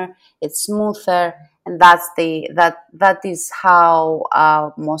firmer, it's smoother, and that is how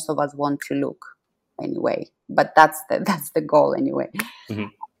most of us want to look, anyway. But that's the goal, anyway. Mhm.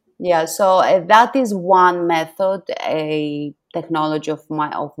 Yeah, so that is one method, a technology of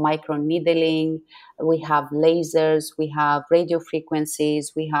micro needling. We have lasers, we have radio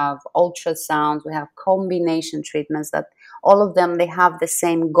frequencies, we have ultrasounds, we have combination treatments that all of them, they have the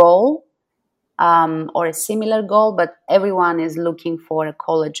same goal, or a similar goal, but everyone is looking for a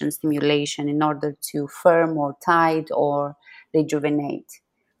collagen stimulation in order to firm or tight or rejuvenate.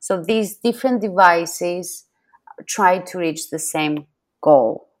 So these different devices try to reach the same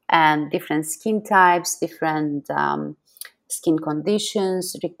goal, and different skin types, different skin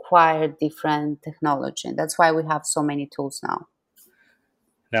conditions require different technology. That's why we have so many tools now.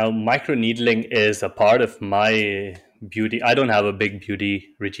 Now, microneedling is a part of my beauty. I don't have a big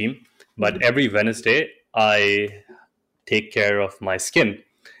beauty regime, but Mhm. every Wednesday I take care of my skin.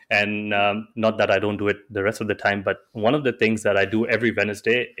 And not that I don't do it the rest of the time, but one of the things that I do every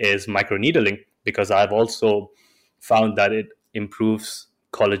Wednesday is microneedling, because I've also found that it improves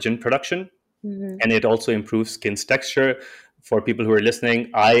collagen production, Mm-hmm. and it also improves skin's texture. For people who are listening,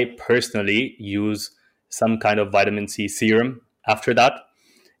 I personally use some kind of vitamin C serum after that.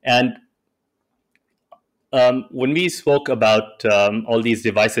 And when we spoke about all these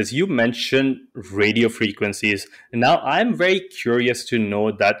devices, you mentioned radio frequencies. Now, I'm very curious to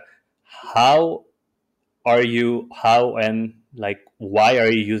know that how how and like why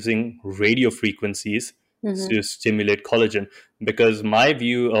are you using radio frequencies Mm-hmm. to stimulate collagen? Because my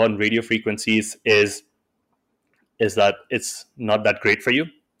view on radio frequencies is that it's not that great for you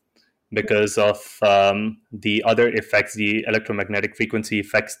because of the other effects, the electromagnetic frequency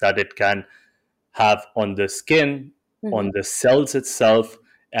effects that it can have on the skin, Mm-hmm. on the cells itself,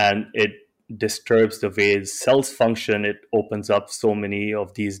 and it disturbs the way cells function. It opens up so many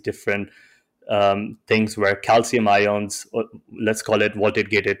of these different things where calcium ions, or let's call it voltage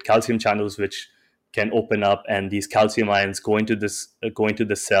gated calcium channels, which can open up, and these calcium ions go into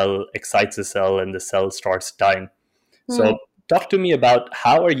the cell, excites the cell, and the cell starts dying. So talk to me about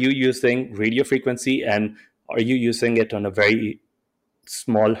how are you using radio frequency, and are you using it on a very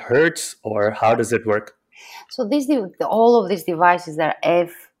small hertz, or how does it work? So all of these devices are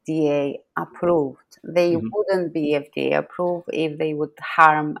FDA approved. They Mhm. wouldn't be FDA approved if they would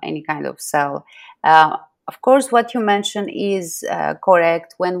harm any kind of cell. Uh, of course, what you mentioned is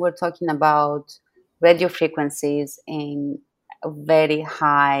correct when we're talking about radio frequencies in very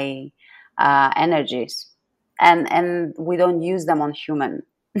high energies, and we don't use them on human.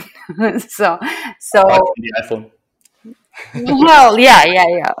 so Apart so from the iPhone. well, yeah.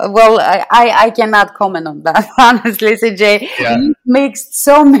 Well, I cannot comment on that, honestly, CJ. Yeah, You mixed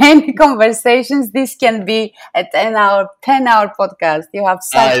so many conversations. This can be a 10-hour podcast. You have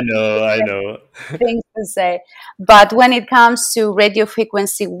such I know. things to say. But when it comes to radio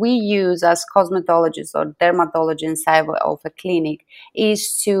frequency, we use as cosmetologists or dermatologists inside of a clinic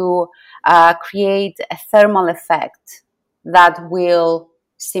is to create a thermal effect that will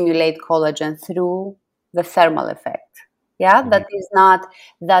stimulate collagen through the thermal effect. Yeah, Mhm,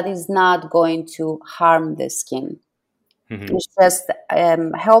 that is not going to harm the skin. mhm. It just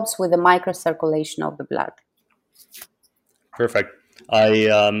helps with the microcirculation of the blood. Perfect.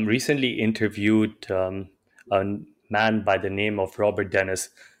 I recently interviewed a man by the name of Robert Dennis,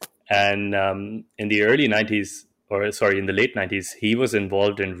 and in the early 90s, or sorry, in the late 90s, he was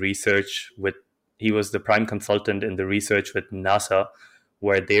involved in research with, he was the prime consultant in the research with NASA,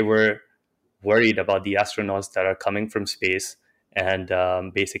 where they were worried about the astronauts that are coming from space, and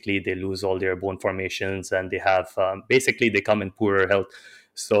basically they lose all their bone formations, and they have basically they come in poorer health.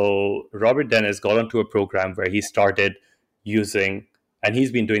 So Robert Dennis got onto a program where he started using, and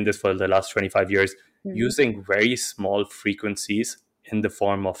he's been doing this for the last 25 years, Mhm. using very small frequencies in the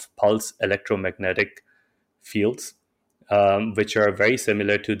form of pulse electromagnetic fields, which are very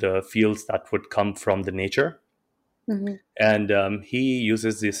similar to the fields that would come from the nature. Mhm. And he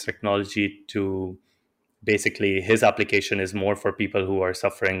uses this technology to, basically his application is more for people who are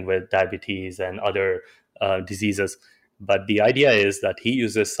suffering with diabetes and other diseases. But the idea is that he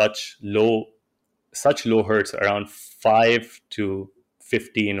uses such low hertz, around 5 to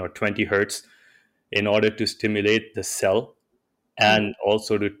 15 or 20 hertz, in order to stimulate the cell, and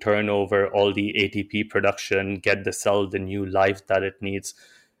also to turn over all the ATP production, get the cell the new life that it needs.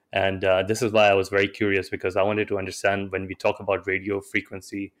 And this is why I was very curious, because I wanted to understand when we talk about radio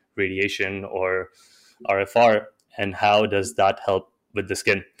frequency radiation or RFR, and how does that help with the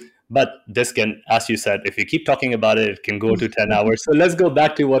skin. But this can, as you said, if you keep talking about it, it can go to 10 hours. So let's go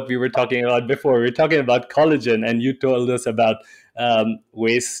back to what we were talking about before. We were talking about collagen, and you told us about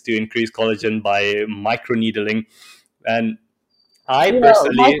ways to increase collagen by microneedling. And I Well,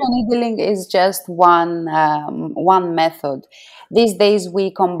 personally, microneedling is just one method. These days, we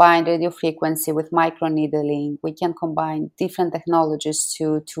combine radio frequency with microneedling. We can combine different technologies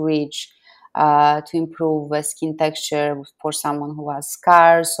to reach to improve skin texture for someone who has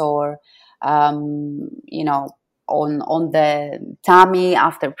scars or you know on the tummy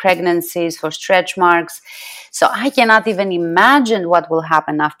after pregnancies for stretch marks. So I cannot even imagine what will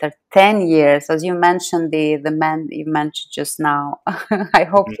happen after 10 years. As you mentioned, the man you mentioned just now, I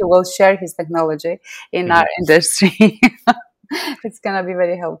hope he will share his technology in our industry. It's going to be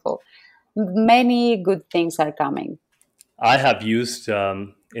very helpful. Many good things are coming. I have used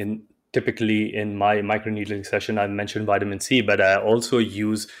in typically in my microneedling session, I mentioned vitamin C, but I also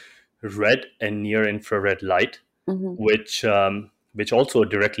use red and near infrared light, Hmm. which also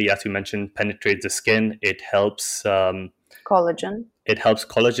directly, as you mentioned, penetrates the skin. It helps Collagen. it helps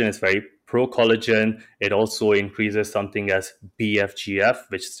collagen. It's very pro collagen. It also increases something as BFGF,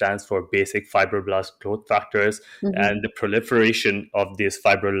 which stands for basic fibroblast growth factors, Mm-hmm. and the proliferation of these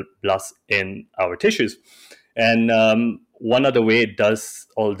fibroblasts in our tissues. And one other way it does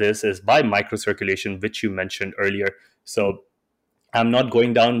all this is by microcirculation, which you mentioned earlier. So I'm not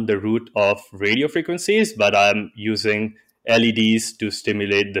going down the route of radio frequencies, but I'm using LEDs to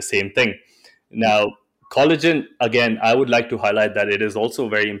stimulate the same thing. Now, collagen, again, I would like to highlight that it is also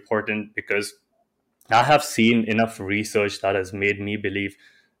very important because I have seen enough research that has made me believe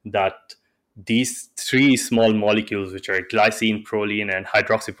that these three small molecules, which are glycine, proline, and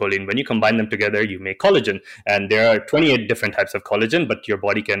hydroxyproline, when you combine them together, you make collagen. And there are 28 different types of collagen, but your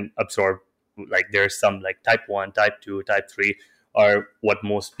body can absorb, like, there's some like type 1, type 2, type 3, are what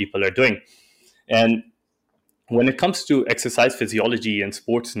most people are doing. And when it comes to exercise physiology and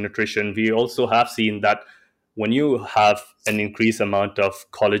sports nutrition, we also have seen that when you have an increased amount of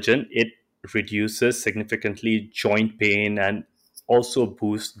collagen, it reduces significantly joint pain and also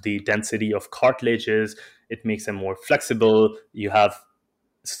boosts the density of cartilages. It makes them more flexible. You have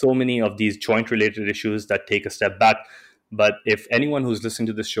so many of these joint related issues that take a step back. But if anyone who's listening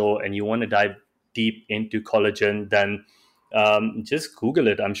to the show and you want to dive deep into collagen, then just Google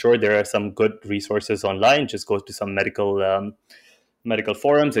it. I'm sure there are some good resources online. Just go to some medical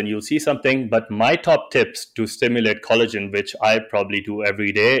forums and you'll see something. But my top tips to stimulate collagen, which I probably do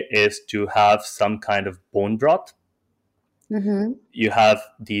every day, is to have some kind of bone broth. Mm-hmm. You have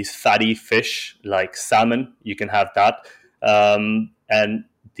these fatty fish like salmon. You can have that. And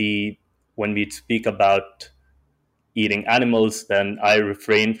when we speak about eating animals, then I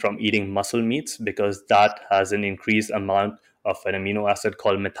refrain from eating muscle meats because that has an increased amount of an amino acid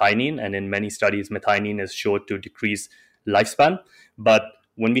called methionine. And in many studies, methionine is shown to decrease lifespan. But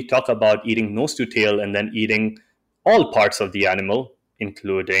when we talk about eating nose to tail and then eating all parts of the animal,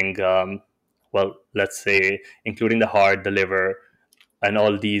 including, let's say, including the heart, the liver, and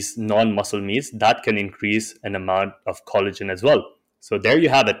all these non-muscle meats, that can increase an amount of collagen as well. So there you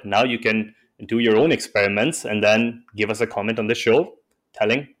have it. Now you can do your own experiments and then give us a comment on the show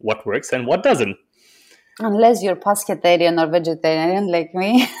telling what works and what doesn't. Unless you're pescatarian or vegetarian like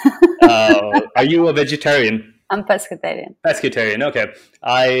me. Are you a vegetarian? I'm pescatarian. Pescatarian, okay.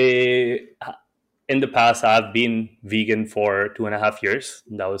 In the past, I've been vegan for 2.5 years.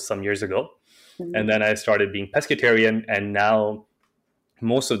 That was some years ago. Mm-hmm. And then I started being pescatarian. And now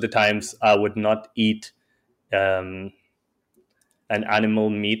most of the times I would not eat an animal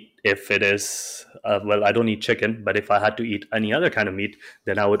meat if it is, I don't eat chicken, but if I had to eat any other kind of meat,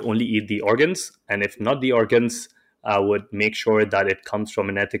 then I would only eat the organs. And if not the organs, I would make sure that it comes from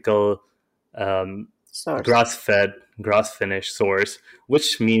an ethical, grass-fed, grass-finished source,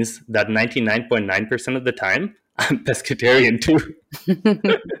 which means that 99.9% of the time, I'm pescatarian too.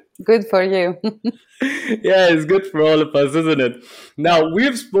 Good for you. Yeah, it's good for all of us, isn't it? Now,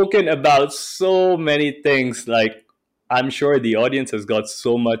 we've spoken about so many things. Like, I'm sure the audience has got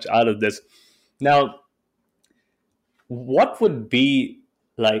so much out of this. Now, what would be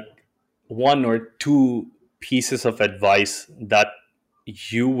like one or two pieces of advice that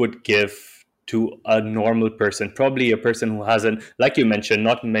you would give to a normal person, probably a person who hasn't, like you mentioned,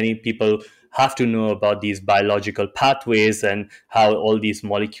 not many people have to know about these biological pathways and how all these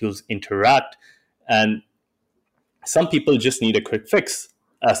molecules interact. And some people just need a quick fix,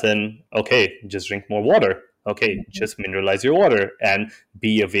 as in, okay, just drink more water. Okay, just mineralize your water and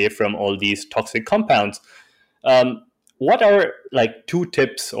be away from all these toxic compounds. What are like two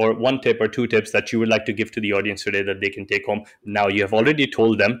tips or one tip or two tips that you would like to give to the audience today that they can take home? Now, you have already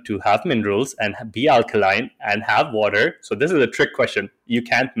told them to have minerals and be alkaline and have water. So this is a trick question. You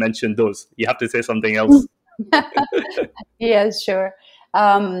can't mention those. You have to say something else. Yeah, sure.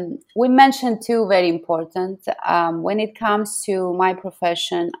 We mentioned two very important. When it comes to my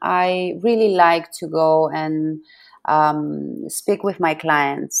profession, I really like to go and speak with my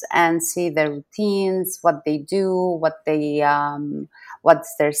clients and see their routines, what they do, what's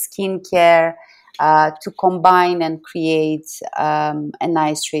their skincare, to combine and create a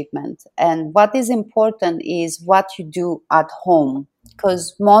nice treatment. And what is important is what you do at home,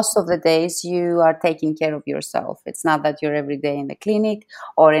 because most of the days you are taking care of yourself. It's not that you're every day in the clinic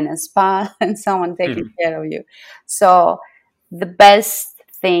or in a spa and someone taking care of you. So the best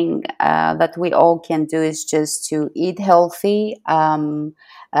thing that we all can do is just to eat healthy,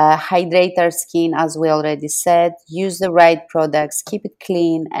 hydrate our skin, as we already said, use the right products, keep it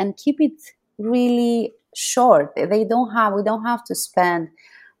clean, and keep it really short. We don't have to spend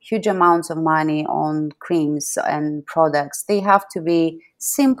huge amounts of money on creams and products. They have to be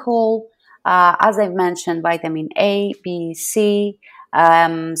simple. As I've mentioned, vitamin A, B, C,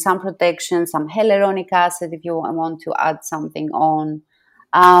 sun protection, some hyaluronic acid if you want to add something on.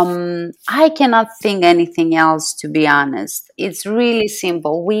 I cannot think anything else, to be honest. It's really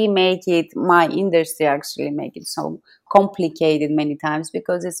simple. We make it, my industry actually make it so complicated many times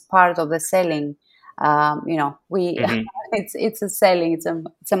because it's part of the selling. We Hmm. it's a selling,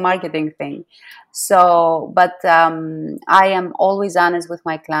 it's a marketing thing. So, but I am always honest with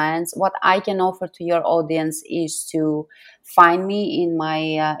my clients. What I can offer to your audience is to find me in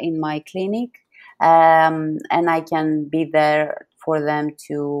my clinic, and I can be there for them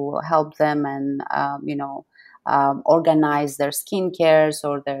to help them and organize their skincare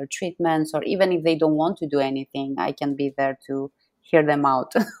or their treatments, or even if they don't want to do anything, I can be there to hear them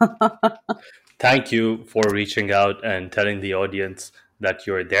out. Thank you for reaching out and telling the audience that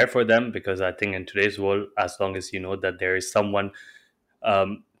you're there for them, because I think in today's world, as long as you know that there is someone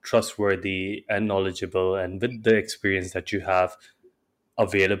trustworthy and knowledgeable and with the experience that you have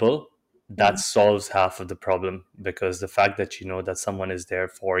available, that solves half of the problem. Because the fact that you know that someone is there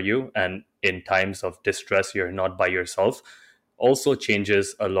for you and in times of distress you're not by yourself also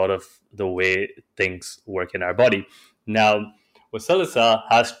changes a lot of the way things work in our body. Now, Vasilisa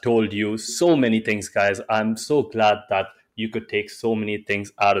has told you so many things, guys. I'm so glad that you could take so many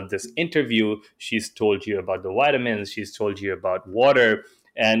things out of this interview. She's told you about the vitamins, she's told you about water,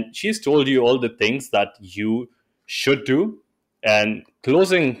 and she's told you all the things that you should do. And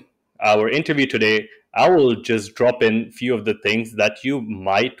closing our interview today, I will just drop in few of the things that you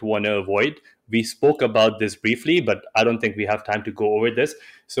might want to avoid. We spoke about this briefly, but I don't think we have time to go over this.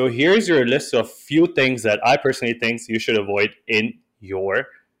 So here's your list of few things that I personally think you should avoid in your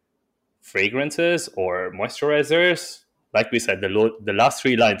fragrances or moisturizers. Like we said, the last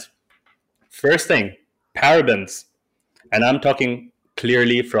three lines. First thing, parabens. And I'm talking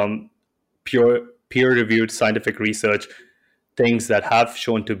clearly from pure peer-reviewed scientific research, things that have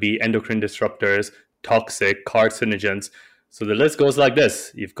shown to be endocrine disruptors, toxic, carcinogens. So the list goes like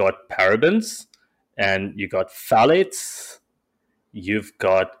this. You've got parabens, and you got phthalates, you've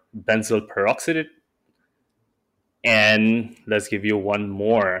got benzoyl peroxide, and let's give you one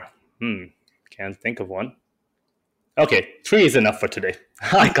more. Can't think of one. Okay, three is enough for today.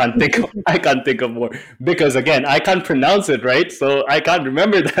 I can't think of more because again, I can't pronounce it right, so I can't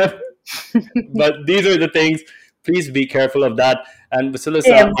remember them. But these are the things. Please be careful of that. And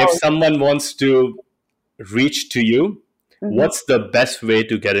Vasilisa, if CMO. someone wants to reach to you, Mhm. what's the best way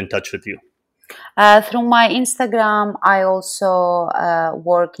to get in touch with you? Through my Instagram, I also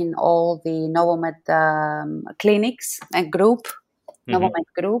work in all the Novomed clinics and group, Mhm. Novomed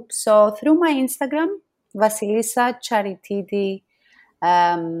group. So through my Instagram, Vasilisa Charitidi,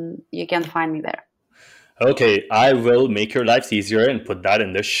 you can find me there. Okay, I will make your lives easier and put that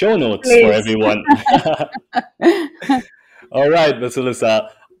in the show notes for Please. everyone. All right, Vasilisa,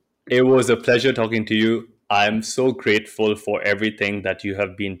 it was a pleasure talking to you. I'm so grateful for everything that you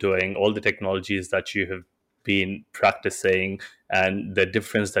have been doing, all the technologies that you have been practicing, and the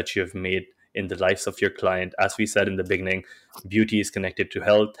difference that you have made in the lives of your client. As we said in the beginning, beauty is connected to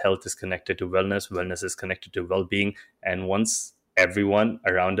health, health is connected to wellness, wellness is connected to well being. And once everyone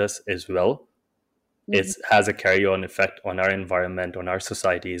around us is well, it Mhm. has a carry on effect on our environment, on our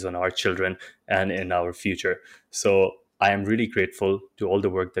societies, on our children, and in our future. So I am really grateful to all the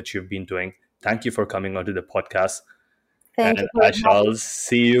work that you've been doing. Thank you for coming onto the podcast, Thank you and for I having. shall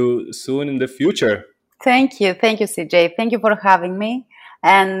see you soon in the future. Thank you, CJ. Thank you for having me,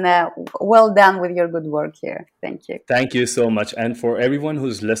 and well done with your good work here. Thank you. Thank you so much. And for everyone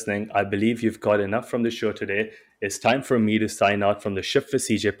who's listening, I believe you've got enough from the show today. It's time for me to sign out from the Shift with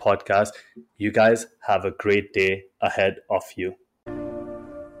CJ podcast. You guys have a great day ahead of you.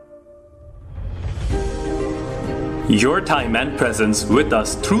 Your time and presence with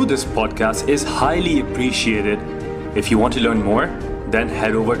us through this podcast is highly appreciated. If you want to learn more, then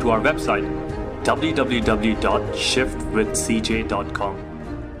head over to our website, www.shiftwithcj.com.